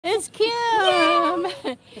is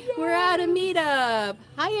Kim. We're at a meetup.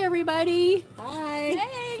 Hi, everybody. Hi.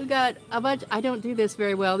 Hey. We've got a bunch. I don't do this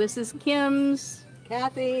very well. This is Kim's.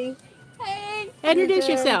 Kathy. Hey. Introduce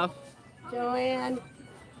yourself. Joanne.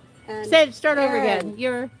 Start over again.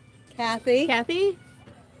 You're Kathy. Kathy.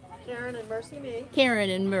 Karen and Mercy, me. Karen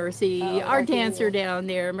and Mercy. Our dancer down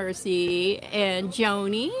there, Mercy. And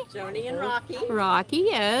Joni. Joni and Rocky. Rocky,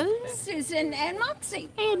 yes. Susan and Moxie.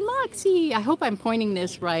 And Moxie. I hope I'm pointing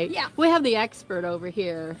this right. Yeah. We have the expert over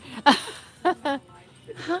here.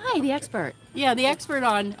 Hi, the expert. Yeah, the expert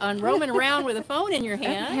on roaming around with a phone in your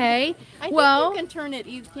hand. Okay. I think Well, you can turn it.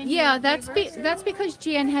 yeah, that's because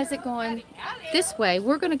Jan has it going this way.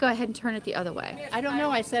 We're going to go ahead and turn it the other way. I don't know.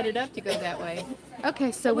 I set it up to go that way.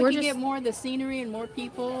 Okay, so we we're can just get more of the scenery and more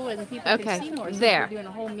people, and people Okay, can see more. Since there. we're doing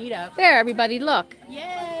a whole meetup. there. Everybody, look.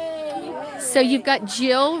 Yay! So you've got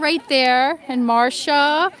Jill right there, and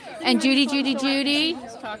Marcia, and Judy,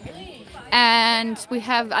 Who's talking? and we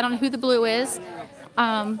have I don't know who the blue is.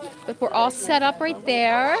 But we're all set up right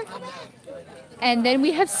there. And then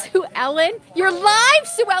we have Sue Ellen. You're live,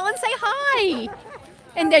 Sue Ellen. Say hi.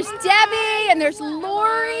 And there's Debbie, and there's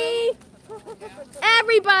Lori.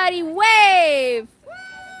 Everybody, wave.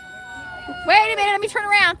 Wait a minute, let me turn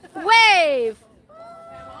around. Wave.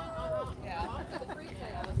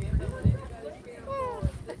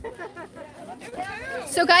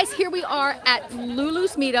 So guys, here we are at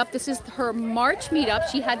Lulu's meetup. This is her March meetup.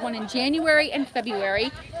 She had one in January and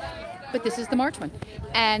February, but this is the March one.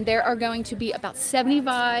 And there are going to be about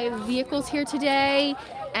 75 vehicles here today.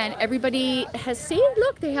 And everybody has seen,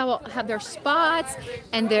 look, they have their spots.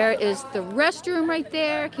 And there is the restroom right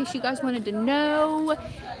there, in case you guys wanted to know.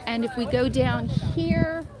 And if we go down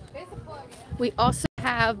here, we also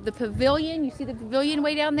have the pavilion. You see the pavilion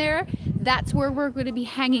way down there? That's where we're going to be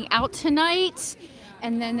hanging out tonight.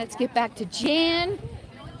 And then let's get back to Jan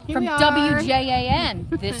from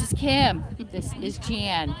WJAN. This is Kim. This is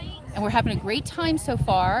Jan. And we're having a great time so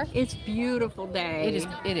far. It's a beautiful day. It is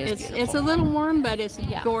beautiful. It's a little warm, but it's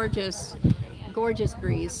gorgeous, gorgeous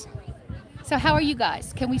breeze. So how are you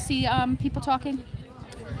guys? Can we see people talking?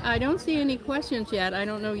 I don't see any questions yet. I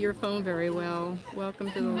don't know your phone very well. Welcome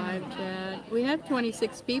to the live chat. We have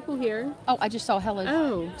 26 people here. Oh, I just saw hello.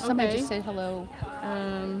 Oh, Somebody okay. just said hello.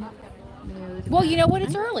 No. Well, you know what?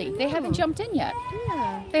 It's early. They haven't jumped in yet.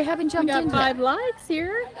 Yeah. They haven't We jumped got in 5 yet. likes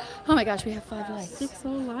here. Oh my gosh, we have 5 likes. 6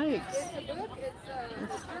 likes.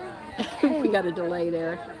 We got a delay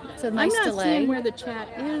there. It's a nice I'm not delay. seeing where the chat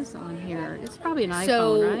is on here. It's probably an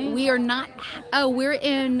So iPhone, right? we are not. Oh, we're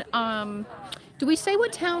in. Do we say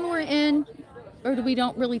what town we're in, or do we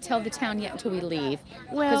don't really tell the town yet until we leave?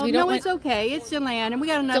 Well, we no, don't it's okay. It's DeLand, and we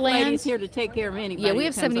got enough DeLand? ladies here to take care of anybody. Yeah, we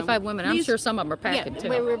have that comes 75 over. women. I'm These- sure some of them are packing yeah, too.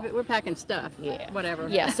 we're packing stuff. Yeah. Whatever.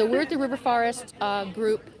 Yeah. So we're at the River Forest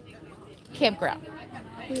group campground.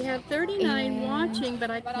 We have 39 watching, but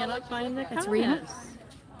I cannot find the That's Rima? comments.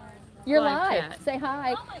 You're Live live. chat. Say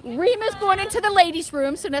hi. Rima's going into the ladies'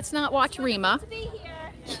 room, so let's not watch Rima.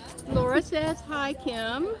 Laura says hi,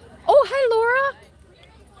 Kim. Oh, hi, Laura.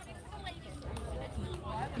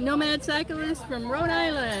 Nomad cyclist from Rhode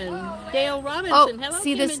Island. Dale Robinson. Oh, Hello,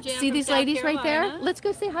 see Kim this? and Jen See from these South ladies right there? Carolina. Let's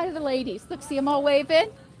go say hi to the ladies. Look, see them all waving.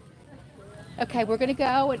 Okay, we're gonna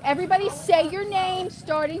go, and everybody say your name,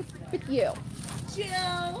 starting with you.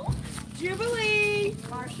 Jill. Jubilee.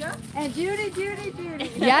 Marcia. And Judy.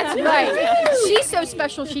 That's right. She's so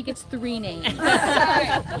special. She gets 3 names.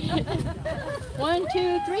 1,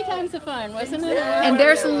 2, 3 times the fun, wasn't it? And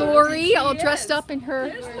there's Lori, all dressed up in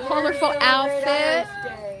her colorful outfit.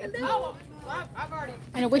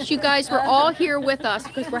 And I wish you guys were all here with us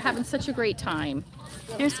because we're having such a great time.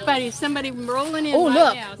 Here's somebody rolling in. Oh, right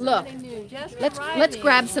look, now. look. Somebody new, just Let's arriving.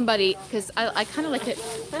 grab somebody because I kind of like to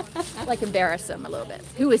like embarrass them a little bit.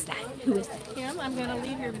 Who is that? Who is that? Kim, I'm going to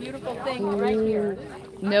leave your beautiful thing right here.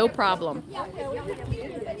 No problem.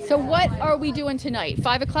 So what are we doing tonight?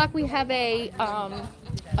 5 o'clock we have a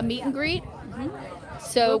meet and greet.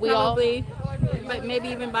 So we all. But maybe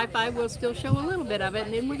even by 5 we'll still show a little bit of it,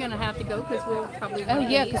 and then we're going to have to go because we'll probably Oh want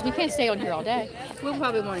to yeah, eat. because we can't stay on here all day. We'll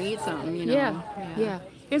probably want to eat something, you know. Yeah.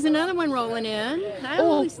 Here's another one rolling in. I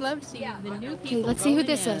Oh. always love to see the new people. Okay, let's see who rolling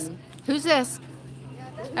this in. is. Who's this?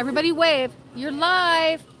 Everybody wave. You're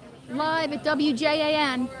live at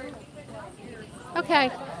WJAN.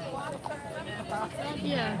 Okay.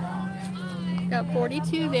 Yeah. Got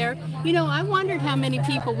 42 there. You know, I wondered how many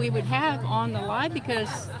people we would have on the live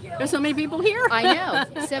because there's so many people here. I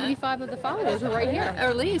know. 75 of the followers are right here. Or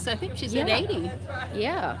at least, I think she said Yeah. 80.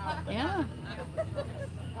 Yeah. Yeah.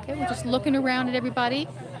 Okay, we're just looking around at everybody.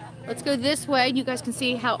 Let's go this way. You guys can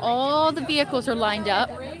see how all the vehicles are lined up.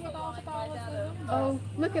 Oh,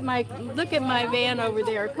 look at my van over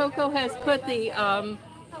there. Coco has put the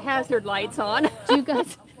hazard lights on. Do you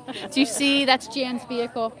guys? Do you see? That's Jan's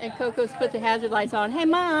vehicle. And Coco's put the hazard lights on. Hey,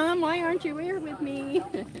 Mom, why aren't you here with me?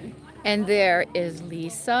 And there is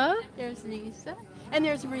Lisa. There's Lisa. And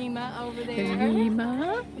there's Rima over there. There's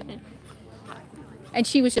Rima. And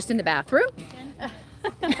she was just in the bathroom.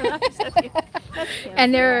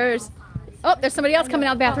 And there's somebody else coming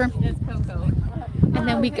out of the bathroom. That's Coco. And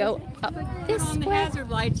then we go up this On the way. hazard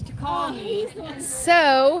lights to call me.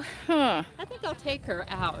 So, I think I'll take her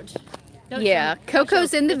out. Yeah,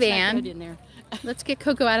 Coco's in the It's not van. good in there. Let's get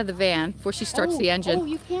Coco out of the van before she starts the engine. Oh,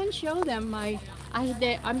 you can show them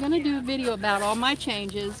I'm going to do a video about all my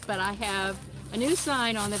changes, but I have a new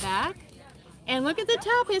sign on the back. And look at the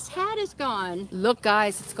top, his hat is gone. Look,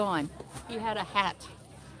 guys, it's gone. He had a hat.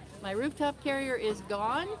 My rooftop carrier is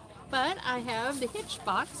gone, but I have the hitch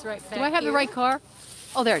box right back Do I have the here. right car?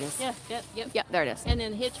 Oh, there it is. Yeah, yep. Yep, there it is. And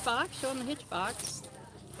then hitch box, show them the hitch box.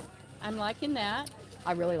 I'm liking that.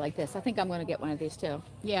 I really like this. I think I'm going to get one of these too.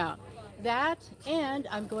 Yeah, that, and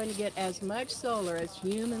I'm going to get as much solar as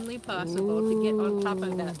humanly possible to get on top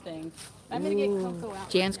of that thing. I'm going to get Coco out.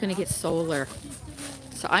 Jan's going to get solar.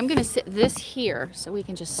 So I'm going to sit this here so we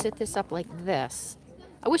can just sit this up like this.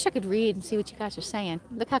 I wish I could read and see what you guys are saying.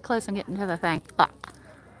 Look how close I'm getting to the thing. Look.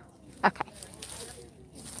 Okay.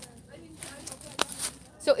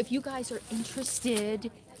 So if you guys are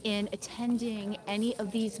interested in attending any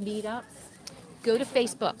of these meetups, go to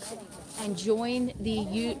Facebook and join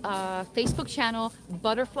the Facebook channel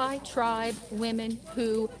Butterfly Tribe Women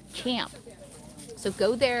Who Camp. So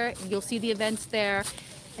go there, you'll see the events there,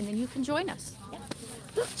 and then you can join us. Yeah.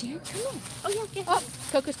 Look, Jan, come on. Oh, yeah. Oh,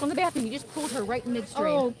 Coco's going to the bathroom. You just pulled her right in midstream.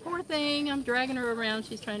 Oh, poor thing. I'm dragging her around.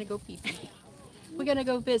 She's trying to go pee-pee. We're going to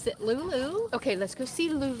go visit Lulu. Okay, let's go see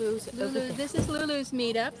Lulu's. Lulu, this is Lulu's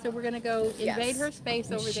meetup, so we're going to go invade her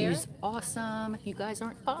space over there. She's awesome. If you guys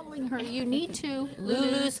aren't following her, you need to.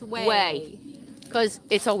 Lulu's Way. Because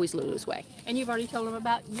it's always Lulu's Way. And you've already told them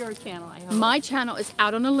about your channel, I hope. My channel is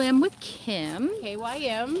Out on a Limb with Kim.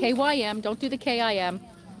 KYM. KYM. Don't do the KIM.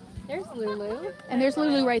 There's Lulu. And there's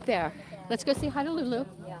Lulu right there. Let's go say hi to Lulu.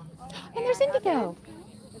 Yeah. And there's Indigo.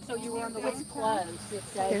 So you were on the what's closed. It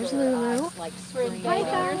says There's Lulu. like Hi, spring. guys.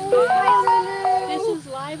 Hi, This Lulu. is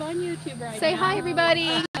live on YouTube right Say now. hi,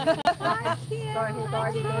 everybody.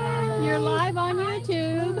 You're live on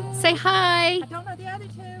YouTube. Say hi. I don't know the other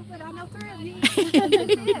two, but I know three of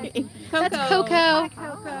you. That's Coco.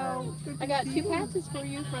 Coco. I got 2 passes for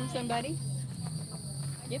you from somebody.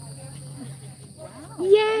 Yep.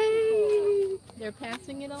 Yay. They're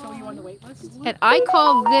passing it on. So you on the wait list? And I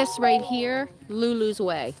call this right here Lulu's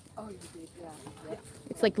Way. Oh, you did, yeah.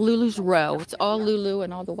 It's like Lulu's Row. It's all Lulu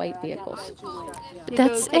and all the white vehicles. You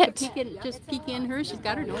That's go take a it. peek in, just peek in her. She's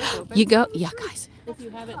got her doors open. You go, yeah, guys. If you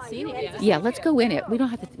haven't seen it yet. Yeah, let's go in it. We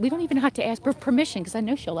don't even have to ask for permission because I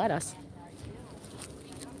know she'll let us.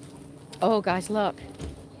 Oh, guys, look.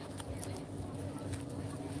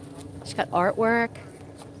 She's got artwork.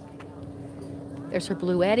 There's her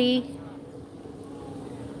Blue Eddy.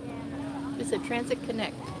 It's a Transit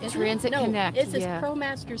Connect. isn't it? Transit No, Connect, It's yeah. a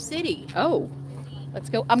ProMaster City. Oh, let's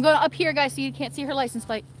go. I'm going up here, guys, so you can't see her license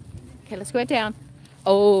plate. Okay, let's go down.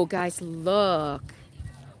 Oh, guys, look.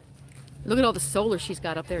 Look at all the solar she's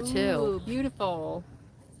got up there, too. Ooh, beautiful.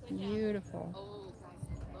 Beautiful.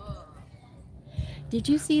 Did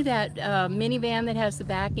you see that minivan that has the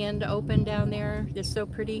back end open down there? It's so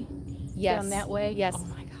pretty. Yes. Down that way? Yes. Oh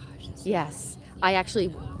my gosh. it's- Yes. I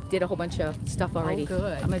actually did a whole bunch of stuff already. Oh,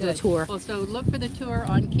 good. I'm going to do a good. tour. Well, so look for the tour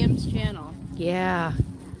on Kim's channel. Yeah.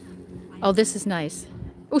 Oh, this is nice.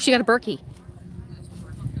 Oh, she got a Berkey.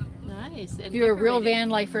 Nice. If you're a real van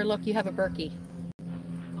lifer, look, you have a Berkey.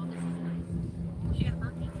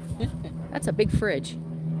 That's a big fridge.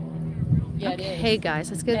 Yeah, Okay, guys,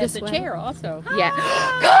 let's go it is. this It's a way. chair also. Yeah.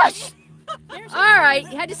 Gosh! All right,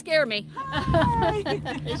 you had to scare me.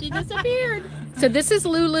 She disappeared. So this is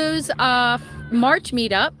Lulu's March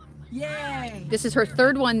meetup. Yay! This is her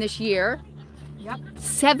 3rd one this year. Yep.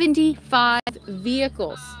 75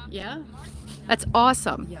 vehicles. Yeah. That's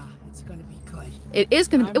awesome. Yeah, it's gonna be good. It is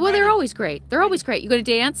going to be, I'm well, they're ready. always great. They're always great. You going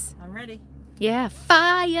to dance? I'm ready. Yeah,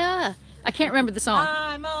 fire. I can't remember the song.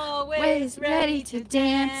 I'm always Always ready to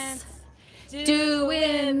dance,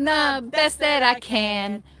 doing the best that I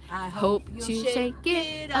can. I Hope you'll to shake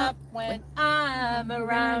it up when I'm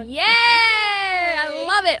around. Yeah! I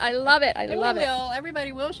love it. I love it. I And love we it. will.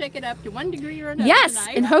 Everybody will shake it up to 1 degree or another Yes,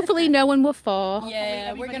 tonight. and hopefully no one will fall.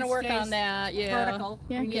 Yeah, we're gonna work on that. Yeah. Vertical.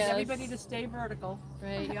 Yeah. We need Yes. everybody to stay vertical.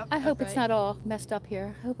 Right. Yep. I hope That's it's right. not all messed up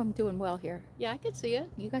here. I hope I'm doing well here. Yeah, I could see it.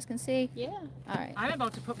 You guys can see? Yeah. All right. I'm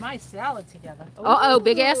about to put my salad together. Uh-oh,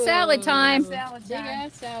 big ass salad time. Salad Big time.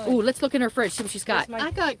 ass salad. Ooh, let's look in her fridge, see what she's got. I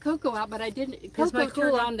got cocoa out, but I didn't. Here's my Cocoa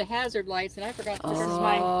turned cooler. on the hazard lights, and I forgot to. This is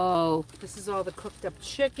my- Oh, This is all the cooked up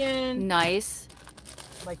chicken, nice.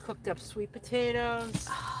 my cooked up sweet potatoes.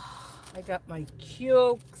 I got my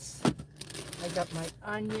cukes. I got my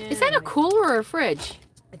onion. Is that a cooler or a fridge?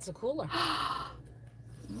 It's a cooler.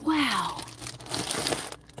 Wow.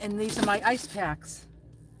 And these are my ice packs.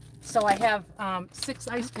 So I have 6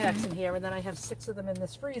 ice packs in here, and then I have 6 of them in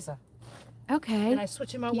this freezer. Okay. And I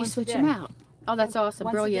switch them out You once switch a day. them out. Oh, that's awesome.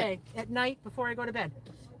 Once Brilliant. a day. At night, before I go to bed.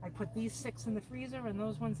 I put these 6 in the freezer and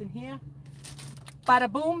those ones in here.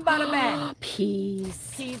 Bada boom, bada bang.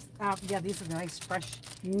 Peas. Peas. Yeah, these are nice, fresh,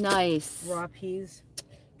 Nice. raw peas.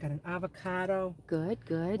 Got an avocado. Good,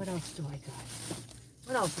 good. What else do I got?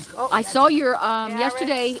 What else is? Oh, I saw your carrots.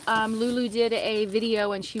 yesterday. Lulu did a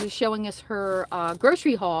video and she was showing us her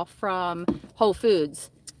grocery haul from Whole Foods.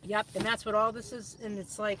 Yep, and that's what all this is, and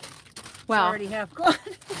it's like it's Wow. already half gone.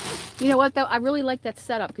 You know what though? I really like that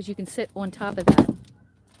setup because you can sit on top of that.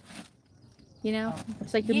 You know,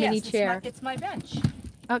 it's like the Yes, mini chair. It's my bench.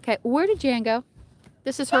 Okay, where did Jan go?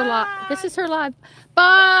 This is her live. This Bye. is her live.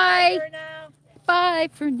 Bye. For now. Bye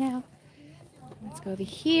for now. Let's go over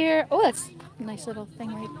here. Oh, that's a nice little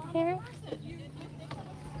thing right there.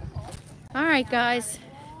 All right, guys.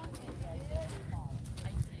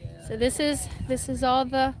 So this is all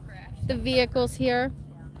the vehicles here.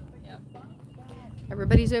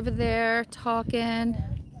 Everybody's over there talking.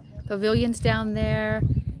 Pavilion's down there.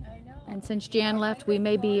 And since Jan left, we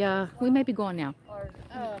may be going now.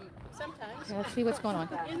 Sometimes. Okay, let's see what's going on.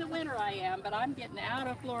 In the winter I am, but I'm getting out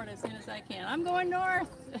of Florida as soon as I can. I'm going north.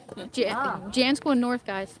 Jan's going north,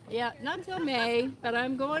 guys. Yeah, not till May, but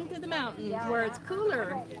I'm going to the mountains where it's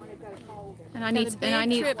cooler. And I need Got a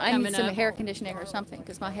big trip coming some up. hair conditioning or something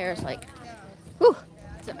because my hair is like, whew,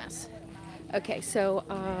 it's a mess. Okay, so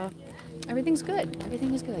everything's good.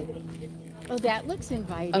 Everything is good. Oh, that looks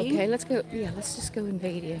inviting. Okay, let's go. Yeah, let's just go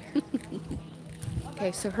invade you.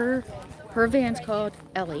 Okay, so her van's called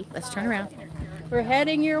Ellie. Let's turn around. We're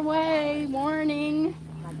heading your way. Morning.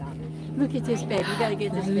 Look at this baby. You gotta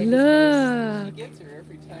get this baby. Look,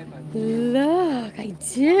 look, I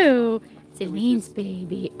do. It's Eileen's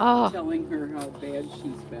baby. Oh, Telling her how bad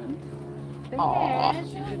she's been.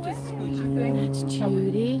 it's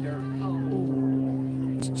Judy.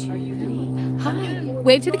 It's Judy. Hi.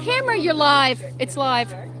 Wave to the camera. You're live. It's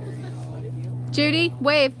live. Judy,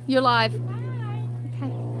 wave. You're live.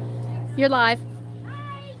 Okay. You're live.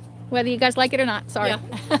 Whether you guys like it or not. Sorry.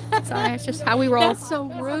 Yeah. Sorry. It's just how we roll. That's so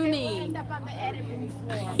roomy.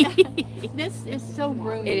 This is so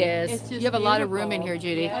roomy. It is. It's just You have a lot of room in beautiful. here,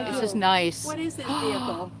 Judy. Yeah, I This do. is nice. What is this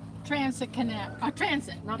vehicle? Transit Connect.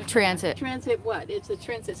 Transit, not a Transit. Transit what? It's a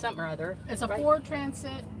Transit something or other. It's a right? Ford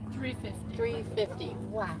Transit 350. 350.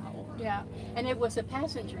 Wow. Yeah. And it was a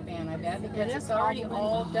passenger van, I bet, because It it's is already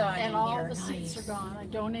all done And in all here. the seats are gone. I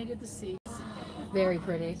donated the seats. Very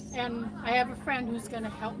pretty. And I have a friend who's going to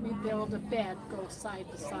help me build a bed, go side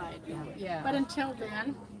to side. Yeah. But until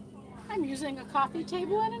then, I'm using a coffee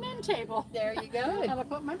table and an end table. There you go. And I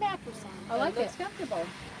put my mattress on. I like it. It's comfortable.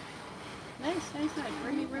 Nice, nice, nice.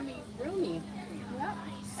 Roomy, roomy, roomy. Yeah.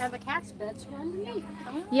 And the cat's beds are underneath.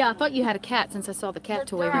 Yeah, I thought you had a cat since I saw the cat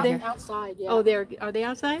toy They're right here. outside, yeah. Oh, are they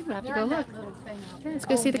outside? We'll have to They're go in look. that little thing out there. Let's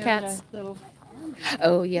go see the cats. Little,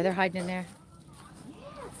 Oh, yeah, they're hiding in there.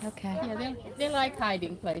 Okay. yeah, they like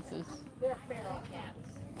hiding places.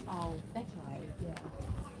 Oh, that's right.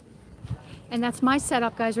 Yeah. And that's my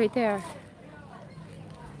setup, guys, right there.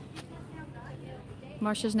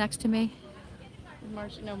 Marsha's next to me.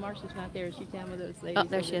 No, Marcia's not there. She's down with those ladies. Oh,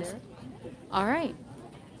 there she over is. there. All right.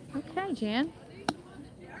 Okay, Jan.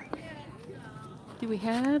 Do we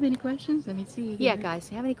have any questions? Let me see. Yeah, guys,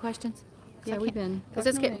 have any questions? Yeah, we've been. Because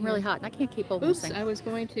it's talking getting away really here. hot, and I can't keep over this Oops, thing. I was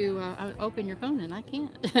going to open your phone and I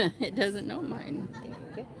can't. It doesn't know mine.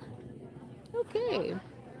 Okay.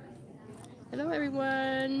 Hello,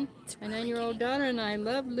 everyone. My 9-year-old daughter and I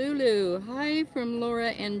love Lulu. Hi from Laura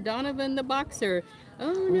and Donovan the boxer.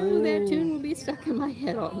 Oh no, that tune will be stuck in my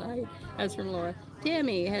head all night. That's from Laura.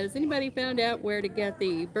 Tammy, has anybody found out where to get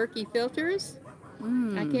the Berkey filters?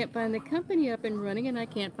 I can't find the company up and running, and I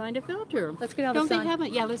can't find a filter. Let's get out of Don't the they sun. have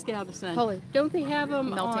it? Yeah, let's get out of the sun. Holy. Don't they have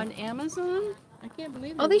them Melting. on Amazon? I can't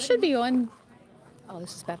believe it. Oh, they should be on. Oh,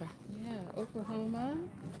 this is better. Yeah, Oklahoma.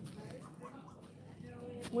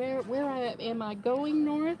 am I going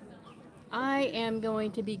north? I am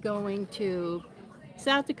going to be going to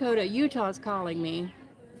South Dakota. Utah's calling me.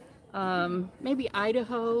 Maybe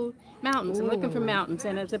Idaho. Mountains. I'm looking for mountains.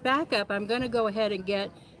 And as a backup, I'm going to go ahead and get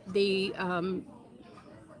the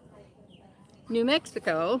New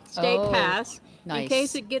Mexico State Pass. Nice. In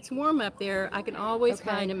case it gets warm up there, I can always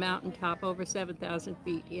find a mountaintop over 7,000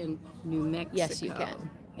 feet in New Mexico. Yes, you can.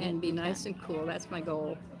 And be nice and cool. That's my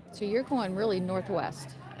goal. So you're going really northwest.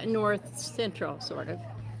 North central, sort of.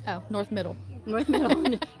 Oh, north middle. North middle,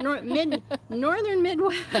 northern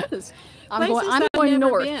Midwest. I'm going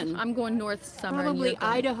north. I'm going north somewhere. Probably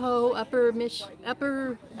Idaho, upper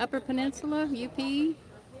Peninsula, UP.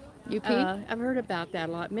 UP? I've heard about that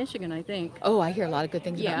a lot. Michigan, I think. Oh, I hear a lot of good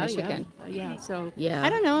things about Michigan. Yeah. So yeah. I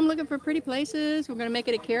don't know. I'm looking for pretty places. We're gonna make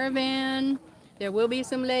it a caravan. There will be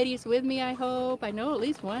some ladies with me, I hope. I know at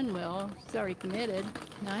least one will. She's already committed.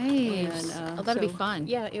 Nice. And, oh, that'll be fun.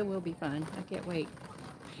 Yeah, it will be fun. I can't wait.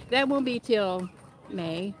 That won't be till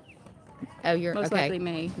May. Oh, you're most likely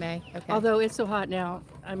May. May. Okay. Although it's so hot now,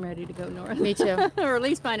 I'm ready to go north. Me too. Or at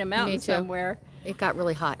least find a mountain somewhere. It got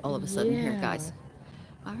really hot all of a sudden here, guys.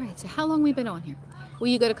 All right. So how long we been on here? Will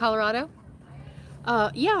you go to Colorado?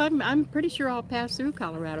 Yeah, I'm pretty sure I'll pass through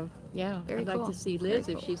Colorado. Yeah, Very I'd cool. like to see Liz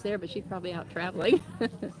if she's there, but she's probably out traveling.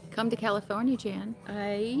 Come to California, Jan.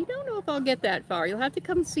 I don't know if I'll get that far. You'll have to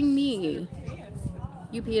come see me.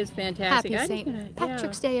 UP is fantastic. Happy St.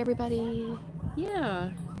 Patrick's Day, everybody.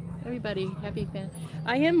 Yeah, everybody, happy fan.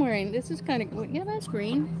 I am wearing, this is kind of, yeah, that's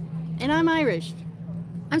green. And I'm Irish.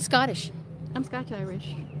 I'm Scottish. I'm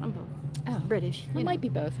Scotch-Irish. I'm both. Oh, British. I might be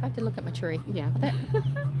both. I have to look at my tree. Yeah.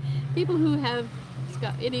 People who have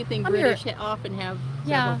anything British often have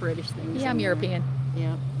several British things. Yeah, I'm European.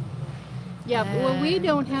 Yeah. Yeah, well, we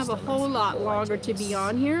don't have a whole lot longer to be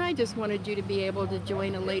on here. I just wanted you to be able to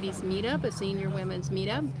join a ladies' meetup, a senior women's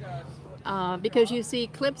meetup, because you see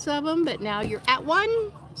clips of them, but now you're at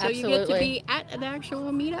one, so you get to be at an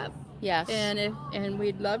actual meetup. Yes. And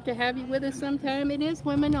we'd love to have you with us sometime. It is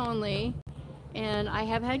women only. And I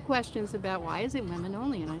have had questions about why is it women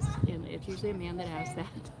only, and it's usually a man that asks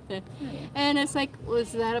that. And it's like,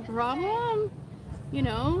 was that a problem? You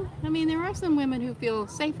know, I mean, there are some women who feel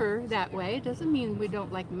safer that way. It doesn't mean we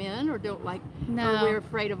don't like men or don't like, or we're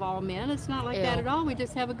afraid of all men. It's not like that at all. We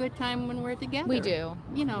just have a good time when we're together. We do.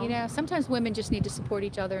 You know, sometimes women just need to support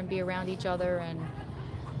each other and be around each other and.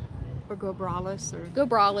 Or go braless. Go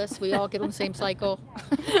braless. We all get on the same cycle.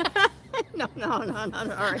 No. All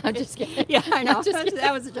right. I'm just kidding. Yeah, I know.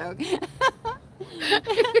 That was a joke.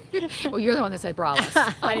 Well, you're the one that said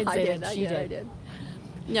braless. I didn't say that. She did. I did.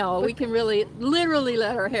 No, we can really, literally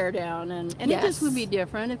let our hair down, and it just would be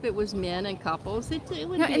different if it was men and couples. It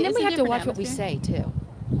would be, and then we have to watch what we say too.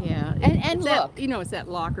 Yeah, and look, that, it's that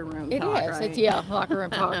locker room it talk, is. right? It's locker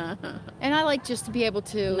room talk. And I like just to be able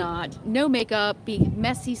to no makeup, be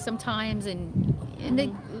messy sometimes, and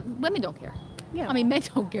women don't care. Yeah, I mean, men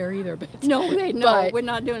don't care either, but no, we're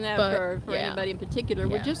not doing that for anybody in particular.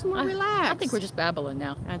 We're just more relaxed. I think we're just babbling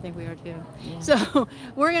now. I think we are too. Yeah. So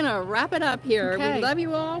we're gonna wrap it up here. Okay. We love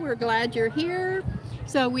you all. We're glad you're here.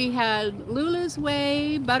 So we had Lulu's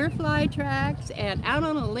Way, Butterfly Tracks, and Out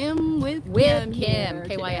on a Limb with Kim.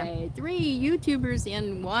 KYM. 3 YouTubers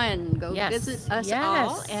in one. Go visit us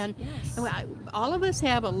all. And all of us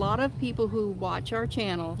have a lot of people who watch our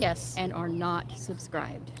channel and are not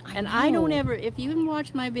subscribed. I don't ever, if you haven't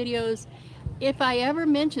watched my videos, if I ever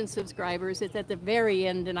mention subscribers, it's at the very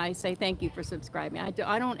end and I say thank you for subscribing.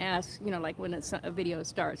 I don't ask, like when a video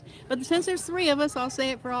starts. But since there's 3 of us, I'll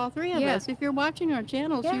say it for all 3 of us. If you're watching our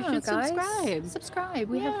channels, you should subscribe. Subscribe.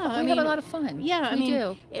 We have a lot of fun. Yeah, we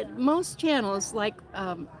do. Most channels, like,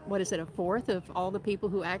 what is it, a fourth of all the people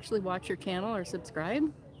who actually watch your channel are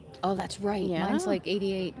subscribed? Oh, that's right. Yeah. Mine's like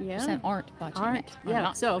 88% aren't watching it.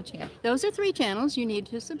 Yeah, so those are 3 channels you need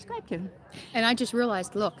to subscribe to. And I just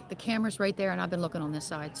realized, look, the camera's right there, and I've been looking on this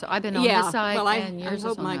side. So I've been on this side, and yours I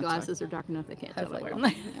hope is on my that glasses side. are dark enough they can't tell it.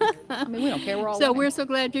 I mean, we don't care. We're all so we're so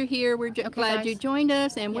glad you're here. We're glad you joined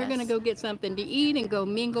us, and we're going to go get something to eat and go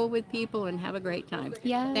mingle with people and have a great time.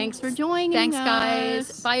 Yeah. Thanks for joining us.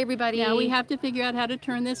 Guys. Bye, everybody. Now we have to figure out how to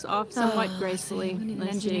turn this off somewhat gracefully. We need an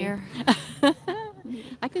engineer.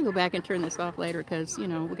 I can go back and turn this off later because, we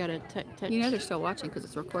got to touch. They're still watching because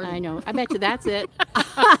it's recording. I know. I bet you that's it.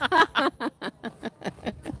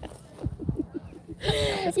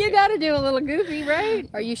 You got to do a little goofy, right?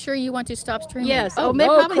 Are you sure you want to stop streaming? Yes. Oh, no,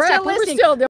 probably crap, stop we're listening. still doing